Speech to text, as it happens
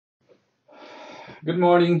Good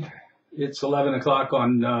morning. It's 11 o'clock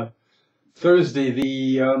on Thursday,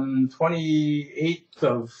 the 28th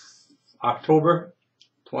of October,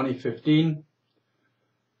 2015.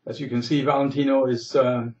 As you can see, Valentino is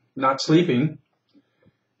not sleeping.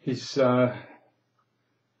 He's doing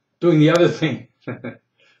the other thing,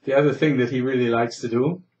 the other thing that he really likes to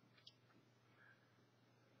do.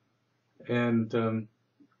 And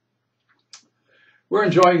we're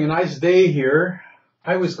enjoying a nice day here.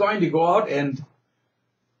 I was going to go out and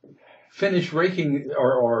finish raking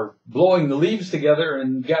or blowing the leaves together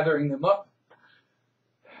and gathering them up.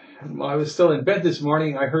 And while I was still in bed this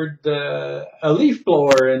morning, I heard a leaf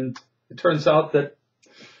blower, and it turns out that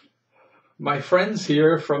my friends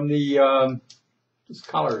here from the this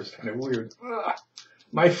collar is kind of weird.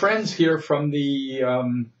 My friends here from the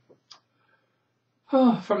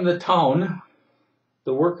town,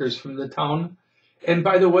 the workers from the town, and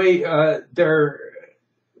by the way,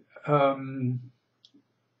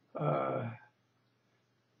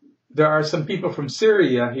 there are some people from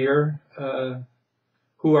Syria here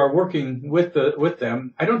who are working with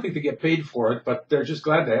them. I don't think they get paid for it, but they're just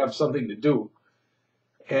glad to have something to do.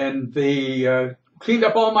 And they cleaned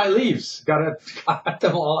up all my leaves, got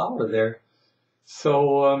them all out of there.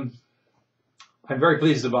 So I'm very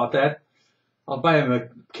pleased about that. I'll buy them a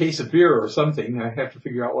case of beer or something. I have to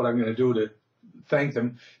figure out what I'm going to do to thank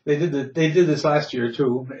them. They did this last year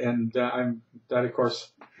too, and that of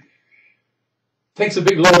course takes a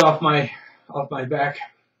big load off my back,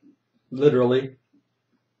 literally.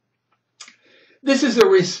 This is a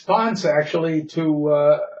response actually to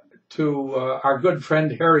our good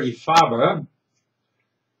friend Harry Faber.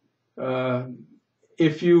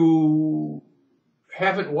 If you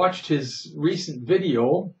haven't watched his recent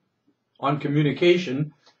video on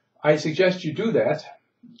communication, I suggest you do that.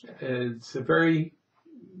 It's some very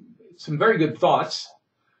good thoughts,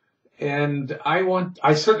 and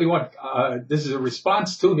I certainly want. This is a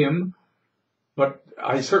response to him, but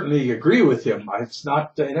I certainly agree with him. It's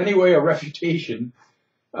not in any way a refutation.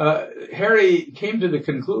 Harry came to the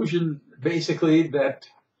conclusion, basically, that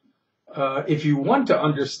if you want to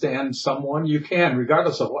understand someone, you can,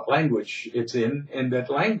 regardless of what language it's in, and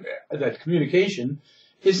that communication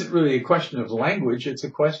isn't really a question of language. It's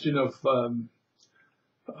a question of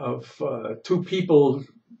two people,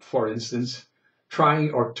 for instance,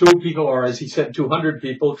 or two people, or as he said, 200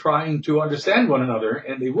 people trying to understand one another,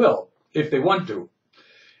 and they will, if they want to.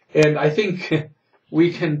 And I think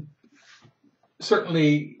we can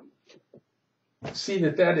certainly see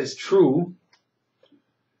that is true,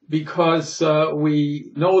 because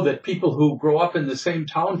we know that people who grow up in the same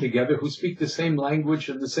town together, who speak the same language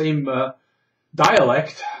and the same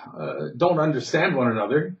dialect, don't understand one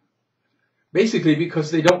another. Basically,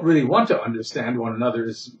 because they don't really want to understand one another,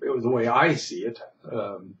 is the way I see it,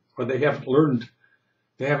 or they haven't learned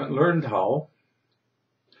how.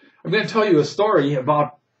 I'm going to tell you a story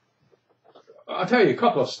about. I'll tell you a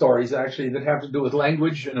couple of stories actually that have to do with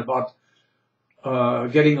language and about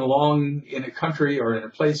getting along in a country or in a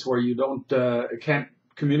place where you can't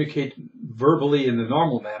communicate verbally in the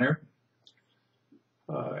normal manner.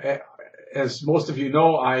 As most of you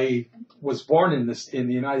know, I was born in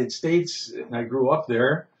the United States, and I grew up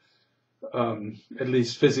there, at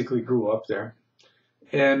least physically grew up there.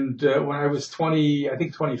 And when I was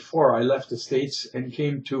 24, I left the States and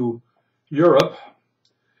came to Europe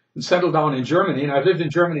and settled down in Germany. And I've lived in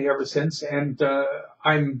Germany ever since. And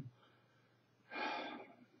I'm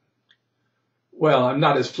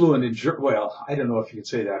not as fluent in German. Well, I don't know if you could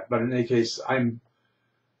say that, but in any case, I'm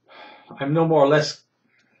no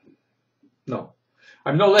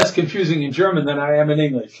less confusing in German than I am in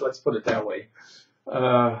English. Let's put it that way.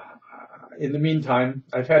 In the meantime,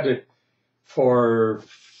 I've had to, for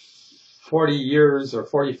 40 years or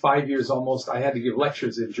 45 years almost, I had to give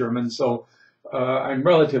lectures in German. So I'm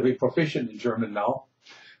relatively proficient in German now.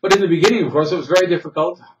 But in the beginning, of course, it was very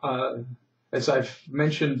difficult. As I've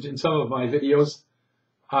mentioned in some of my videos,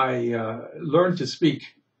 I learned to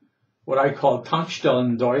speak what I call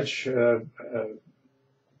Tankstellendeutsch,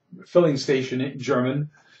 filling station in German,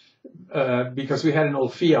 because we had an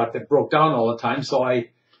old Fiat that broke down all the time. So I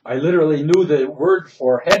literally knew the word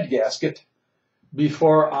for head gasket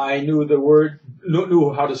before I knew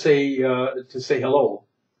how to say hello.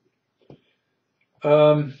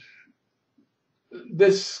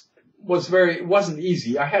 This wasn't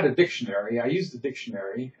easy. I had a dictionary. I used the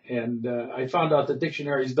dictionary, and I found out that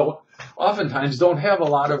dictionaries oftentimes don't have a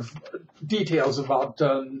lot of details about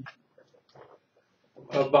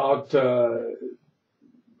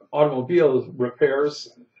automobile repairs.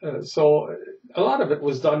 So a lot of it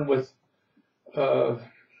was done with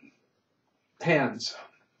hands.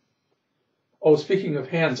 Oh, speaking of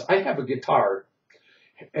hands, I have a guitar.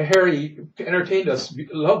 Harry entertained us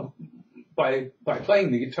by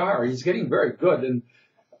playing the guitar. He's getting very good, and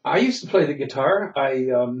I used to play the guitar. I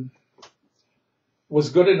was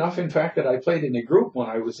good enough, in fact, that I played in a group when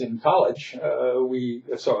I was in college.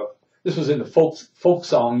 So this was in the folk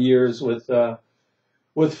song years with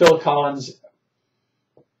Phil Collins.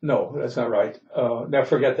 No, that's not right. Now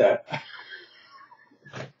forget that.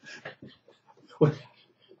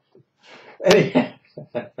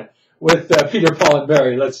 With Peter, Paul, and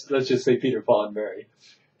Mary. Let's just say Peter, Paul, and Mary,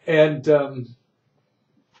 and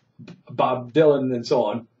Bob Dylan, and so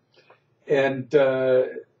on. And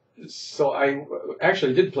so I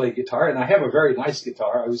actually did play guitar, and I have a very nice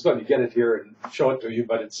guitar. I was going to get it here and show it to you,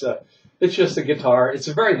 but it's just a guitar. It's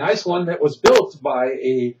a very nice one that was built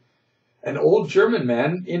by an old German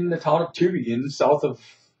man in the town of Tübingen, south of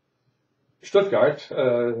Stuttgart.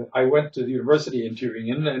 I went to the university in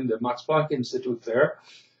Tübingen and the Max Planck Institute there,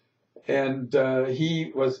 and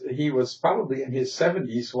he was probably in his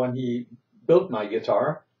 70s when he built my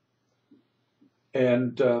guitar,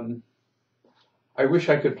 and I wish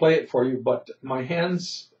I could play it for you, but my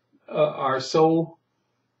hands are so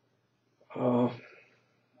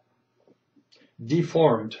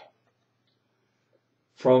deformed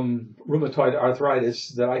from rheumatoid arthritis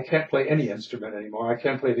that I can't play any instrument anymore. I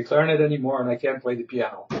can't play the clarinet anymore, and I can't play the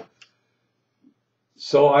piano.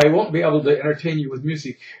 So I won't be able to entertain you with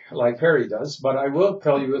music like Harry does, but I will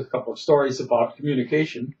tell you a couple of stories about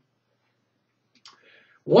communication.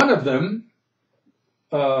 One of them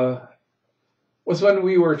was when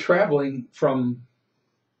we were traveling from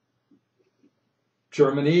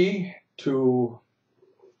Germany to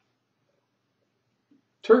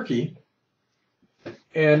Turkey.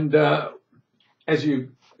 And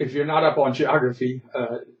if you're not up on geography,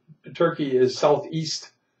 Turkey is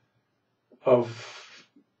southeast of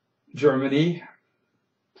Germany.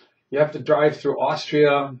 You have to drive through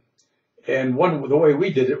Austria, and the way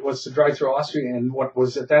we did it was to drive through Austria and what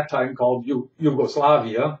was at that time called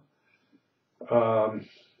Yugoslavia,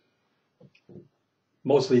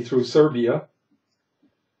 mostly through Serbia.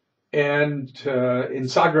 And in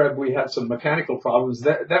Zagreb, we had some mechanical problems.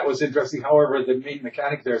 That was interesting. However, the main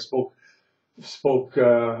mechanic there spoke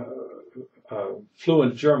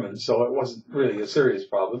fluent German, so it wasn't really a serious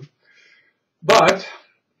problem. But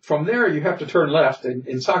from there, you have to turn left. And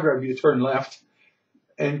in Zagreb, you turn left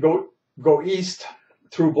and go east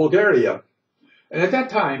through Bulgaria. And at that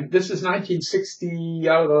time, this is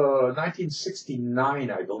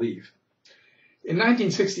 1969, I believe. In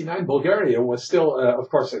 1969, Bulgaria was still, of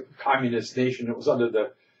course, a communist nation. It was under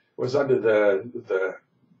the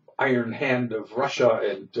iron hand of Russia,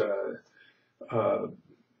 and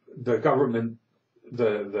the government,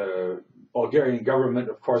 the Bulgarian government,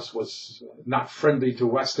 of course, was not friendly to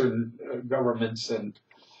Western governments, and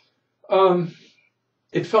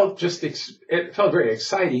it felt very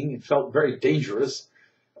exciting. It felt very dangerous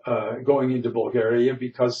going into Bulgaria,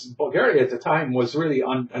 because Bulgaria at the time was really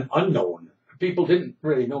an unknown. People didn't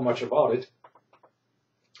really know much about it.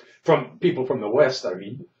 From people from the West, I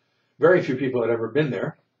mean. Very few people had ever been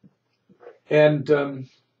there. And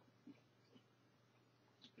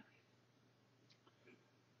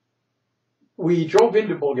we drove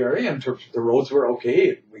into Bulgaria, and the roads were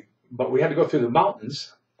okay, but we had to go through the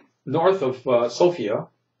mountains north of Sofia.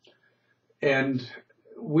 And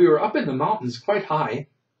we were up in the mountains quite high.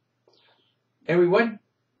 And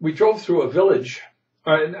we drove through a village.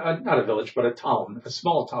 Not a village, but a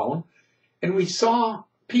small town, and we saw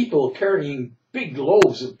people carrying big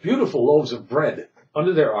beautiful loaves of bread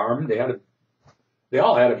under their arm. They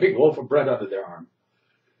all had a big loaf of bread under their arm.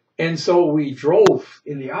 And so we drove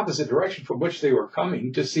in the opposite direction from which they were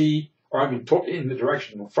coming to see, in the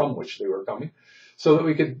direction from which they were coming, so that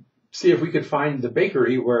we could see if we could find the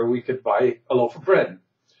bakery where we could buy a loaf of bread.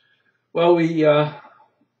 Well, we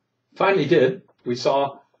finally did. We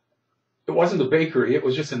saw. It wasn't a bakery, it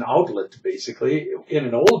was just an outlet, basically, in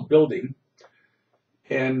an old building.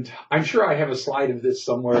 And I'm sure I have a slide of this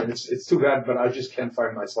somewhere, and it's too bad, but I just can't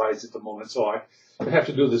find my slides at the moment, so I have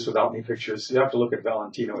to do this without any pictures. You have to look at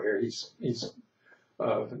Valentino here. He's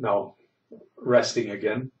now resting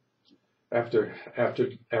again after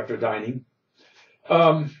dining.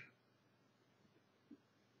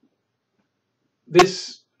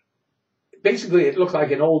 This, basically, it looked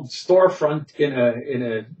like an old storefront in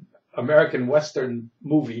a American Western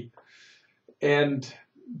movie, and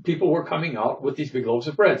people were coming out with these big loaves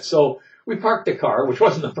of bread. So we parked the car, which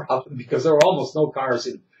wasn't a problem because there were almost no cars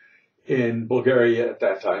in Bulgaria at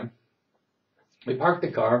that time. We parked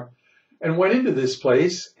the car and went into this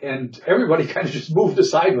place, and everybody kind of just moved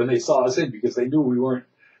aside when they saw us in, because they knew we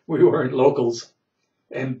we weren't locals,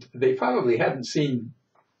 and they probably hadn't seen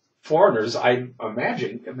foreigners. I'm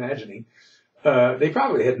imagining. They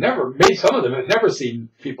probably had never, maybe some of them had never seen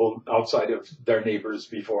people outside of their neighbors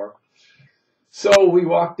before. So we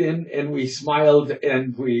walked in and we smiled,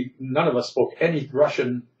 and none of us spoke any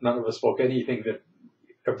Russian, none of us spoke anything that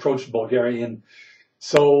approached Bulgarian.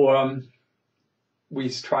 So we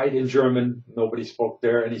tried in German. Nobody spoke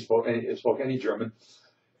there, and he spoke any German.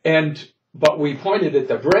 But we pointed at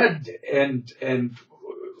the bread and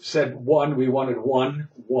said one. We wanted one,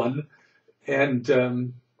 and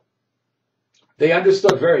they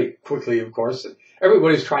understood very quickly, of course.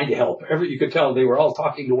 Everybody was trying to help. You could tell they were all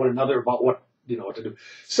talking to one another about what to do.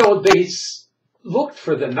 So they looked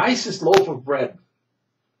for the nicest loaf of bread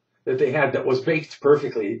that they had that was baked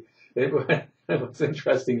perfectly. It was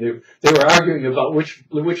interesting. They were arguing about which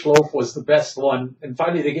loaf was the best one, and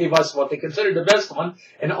finally they gave us what they considered the best one.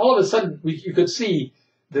 And all of a sudden, you could see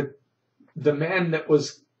that the man that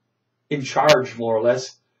was in charge, more or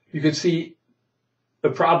less, you could see the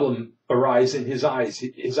problem arise in his eyes.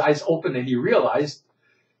 His eyes opened, and he realized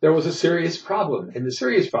there was a serious problem. And the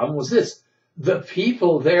serious problem was this: the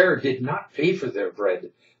people there did not pay for their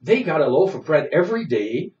bread. They got a loaf of bread every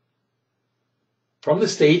day from the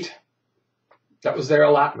state. That was their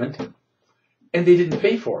allotment, and they didn't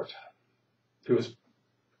pay for it. It was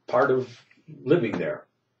part of living there.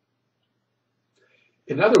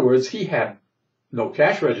 In other words, he had no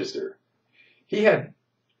cash register. He had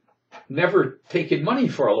never taken money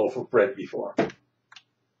for a loaf of bread before.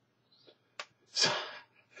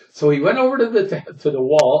 So he went over to the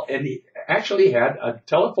wall, and he actually had a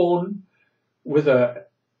telephone with an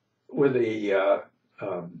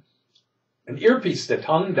earpiece that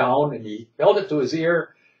hung down, and he held it to his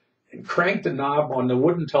ear and cranked the knob on the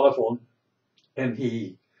wooden telephone, and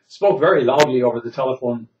he spoke very loudly over the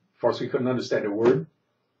telephone. Of course, we couldn't understand a word.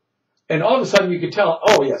 And all of a sudden, you could tell,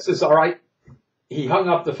 oh, yes, this is all right. He hung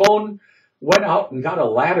up the phone, went out and got a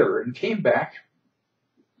ladder, and came back,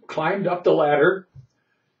 climbed up the ladder,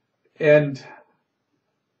 and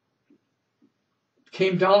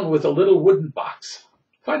came down with a little wooden box,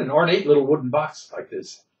 quite an ornate little wooden box like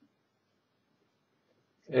this.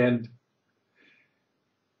 And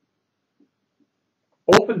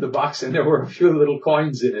opened the box, and there were a few little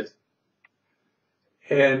coins in it.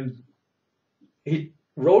 And he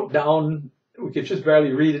wrote down, we could just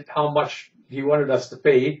barely read it, how much he wanted us to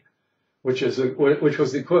pay, which was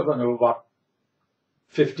the equivalent of about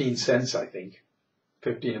 15 cents, I think,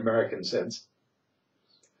 15 American cents.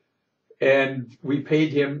 And we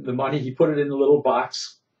paid him the money. He put it in the little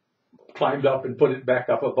box, climbed up and put it back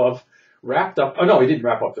up above, wrapped up. Oh, no, he didn't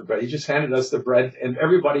wrap up the bread. He just handed us the bread, and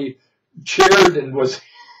everybody cheered and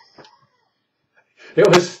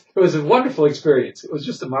it was a wonderful experience. It was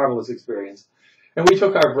just a marvelous experience. And we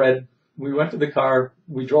took our bread. We went to the car.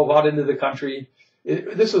 We drove out into the country.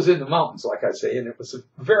 This was in the mountains, like I say, and it was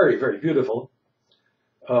very, very beautiful.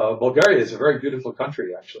 Bulgaria is a very beautiful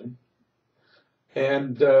country, actually.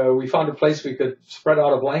 And we found a place we could spread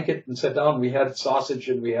out a blanket and sit down. We had sausage,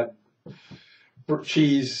 and we had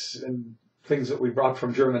cheese and things that we brought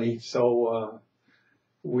from Germany. So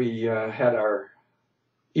we had our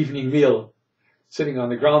evening meal sitting on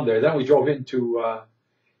the ground there. Then we drove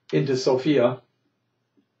into Sofia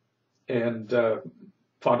and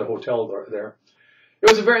found a hotel there. It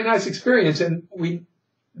was a very nice experience, and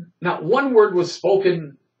not one word was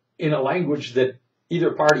spoken in a language that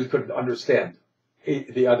either party could understand.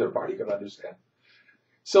 The other party could understand.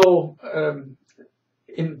 So,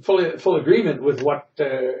 in full agreement with what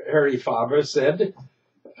Harry Faber said,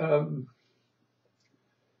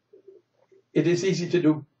 it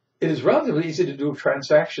is relatively easy to do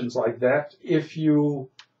transactions like that if you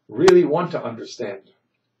really want to understand.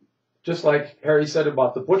 Just like Harry said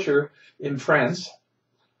about the butcher in France,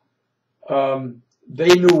 they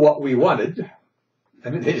knew what we wanted. I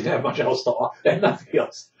mean, they didn't have much else to offer. They had nothing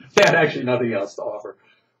else. They had actually nothing else to offer.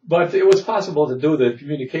 But it was possible to do the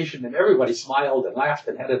communication, and everybody smiled and laughed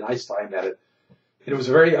and had a nice time at it. It was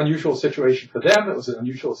a very unusual situation for them. It was an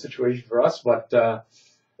unusual situation for us, but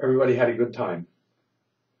everybody had a good time.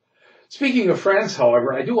 Speaking of France,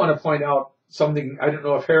 however, I do want to point out something. I don't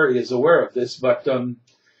know if Harry is aware of this, but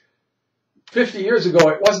 50 years ago,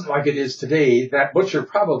 it wasn't like it is today. That butcher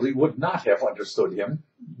probably would not have understood him.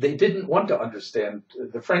 They didn't want to understand.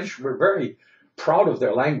 The French were very proud of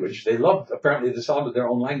their language. They loved, apparently, the sound of their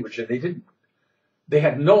own language, and they didn't. They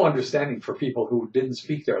had no understanding for people who didn't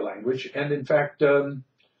speak their language. And in fact, it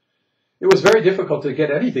was very difficult to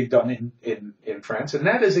get anything done in France. And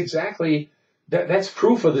that is exactly, that's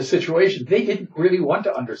proof of the situation. They didn't really want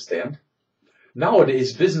to understand.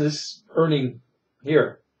 Nowadays, business earning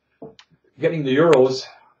here, getting the Euros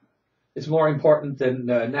is more important than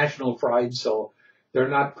national pride, so they're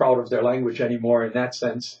not proud of their language anymore in that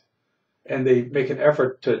sense. And they make an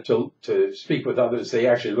effort to speak with others. They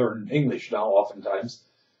actually learn English now oftentimes.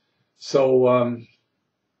 So,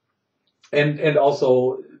 and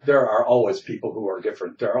also there are always people who are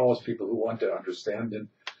different. There are always people who want to understand. And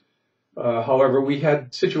however, we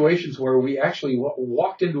had situations where we actually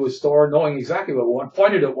walked into a store knowing exactly what we wanted,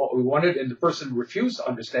 pointed at what we wanted, and the person refused to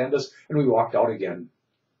understand us, and we walked out again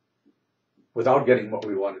without getting what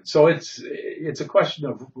we wanted. So it's a question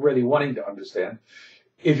of really wanting to understand.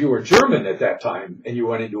 If you were German at that time and you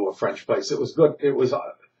went into a French place, it was good. It was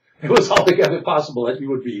altogether possible that you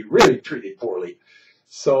would be really treated poorly.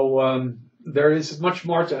 So there is much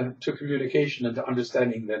more to communication and to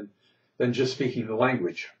understanding than just speaking the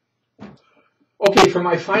language. Okay, for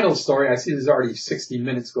my final story, I see there's already 60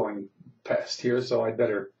 minutes going past here, so I'd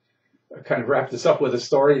better kind of wrap this up with a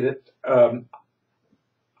story that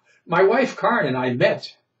my wife Karen and I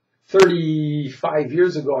met 35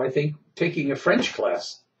 years ago, I think, taking a French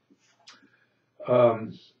class.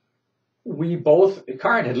 Karen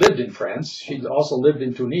had lived in France. She'd also lived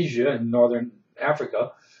in Tunisia in northern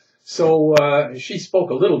Africa. So she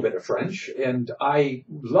spoke a little bit of French, and I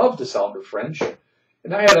loved the sound of French.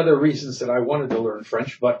 And I had other reasons that I wanted to learn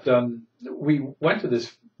French, but we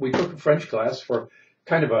took a French class for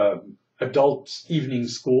kind of a adult evening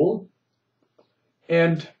school,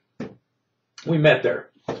 and we met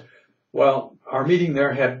there. Well, our meeting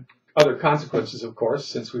there had other consequences, of course,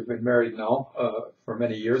 since we've been married now for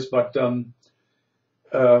many years, but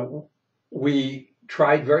we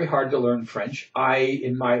tried very hard to learn French. I,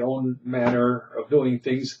 in my own manner of doing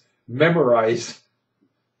things, memorized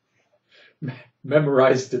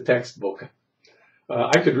the textbook.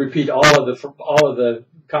 I could repeat all of the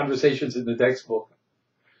conversations in the textbook,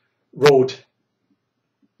 wrote,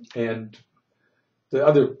 and the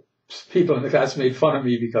other people in the class made fun of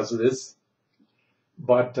me because of this.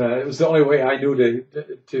 But it was the only way I knew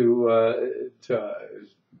to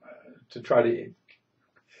try to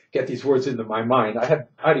get these words into my mind. I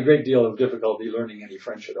had a great deal of difficulty learning any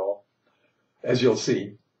French at all, as you'll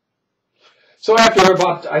see. So after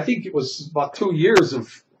I think it was about 2 years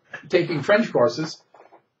of taking French courses,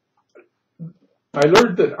 I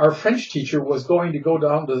learned that our French teacher was going to go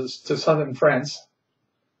down to southern France.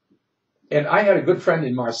 And I had a good friend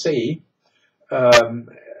in Marseille.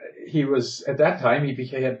 He was, at that time,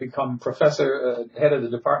 had become professor, head of the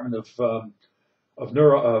department of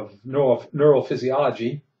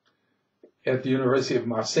neurophysiology at the University of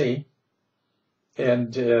Marseille.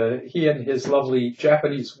 And he and his lovely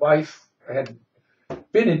Japanese wife had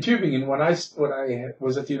been in Tübingen when I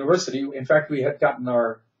was at the university. In fact, we had gotten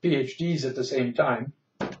our PhDs at the same time.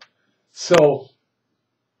 So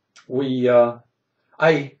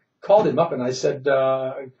I called him up and I said,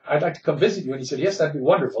 I'd like to come visit you. And he said, yes, that'd be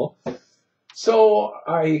wonderful. So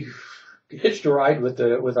I hitched a ride with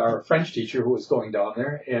our French teacher who was going down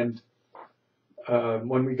there. And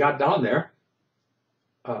when we got down there,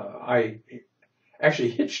 I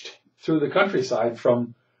actually hitched through the countryside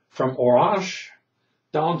from Orange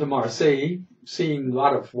down to Marseille, seeing a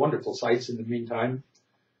lot of wonderful sights in the meantime.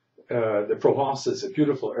 The Provence is a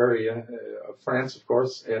beautiful area of France, of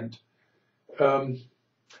course. And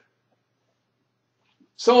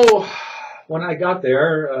so when I got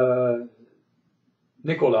there,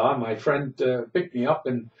 Nicolas, my friend, picked me up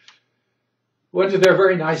and went to their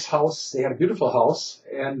very nice house. They had a beautiful house.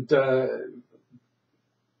 And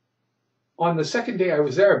on the second day I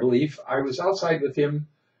was there, I believe, I was outside with him.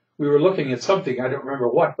 We were looking at something, I don't remember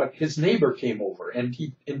what, but his neighbor came over and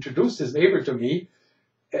he introduced his neighbor to me,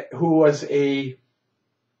 who was a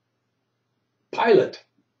pilot,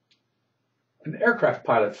 an aircraft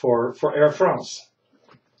pilot for Air France.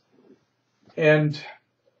 And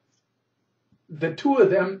the two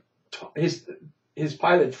of them, his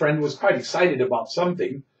pilot friend was quite excited about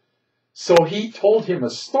something, so he told him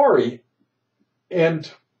a story, and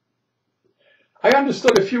I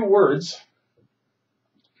understood a few words.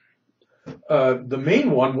 The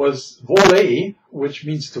main one was voler, which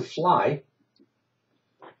means to fly,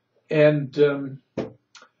 and the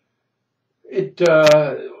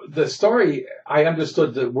story, I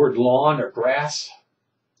understood the word lawn or grass,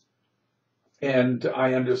 and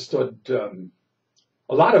I understood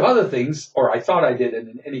a lot of other things, or I thought I did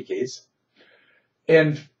in any case.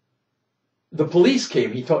 And the police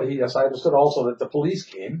came. Yes, I understood also that the police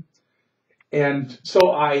came. And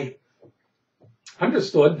so I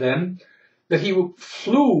understood then that he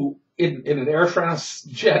flew in an Air France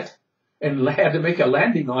jet and had to make a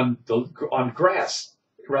landing on grass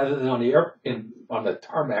rather than on the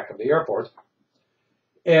tarmac of the airport.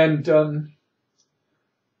 And the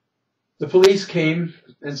police came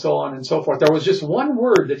and so on and so forth. There was just one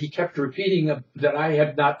word that he kept repeating that I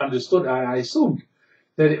had not understood. I assumed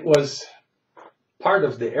that it was part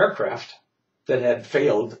of the aircraft that had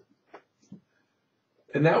failed.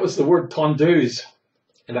 And that was the word tondeuse.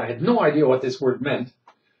 And I had no idea what this word meant,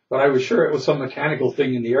 but I was sure it was some mechanical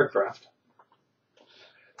thing in the aircraft.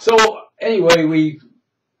 So anyway,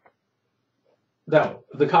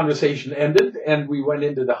 the conversation ended, and we went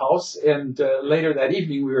into the house. And later that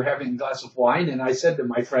evening, we were having a glass of wine, and I said to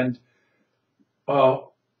my friend, I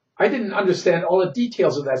didn't understand all the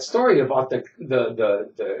details of that story about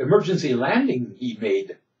the emergency landing he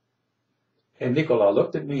made. And Nicola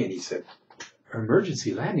looked at me and he said,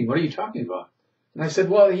 emergency landing? What are you talking about? And I said,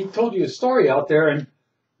 well, he told you a story out there,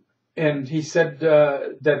 and he said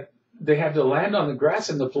that they had to land on the grass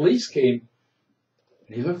and the police came.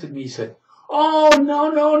 And he looked at me and said, oh,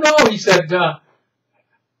 no. He said,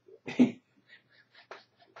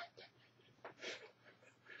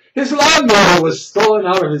 his lawnmower was stolen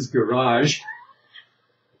out of his garage.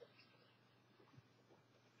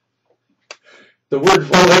 The word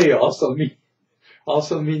voler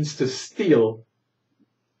also means to steal.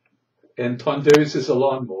 And tondeuse is a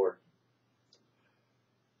lawnmower.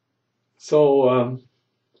 So,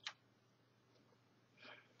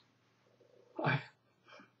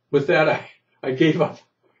 with that, I gave up.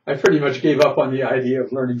 I pretty much gave up on the idea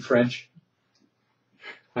of learning French.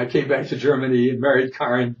 I came back to Germany and married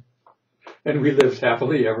Karen, and we lived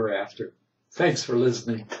happily ever after. Thanks for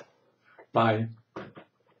listening. Bye.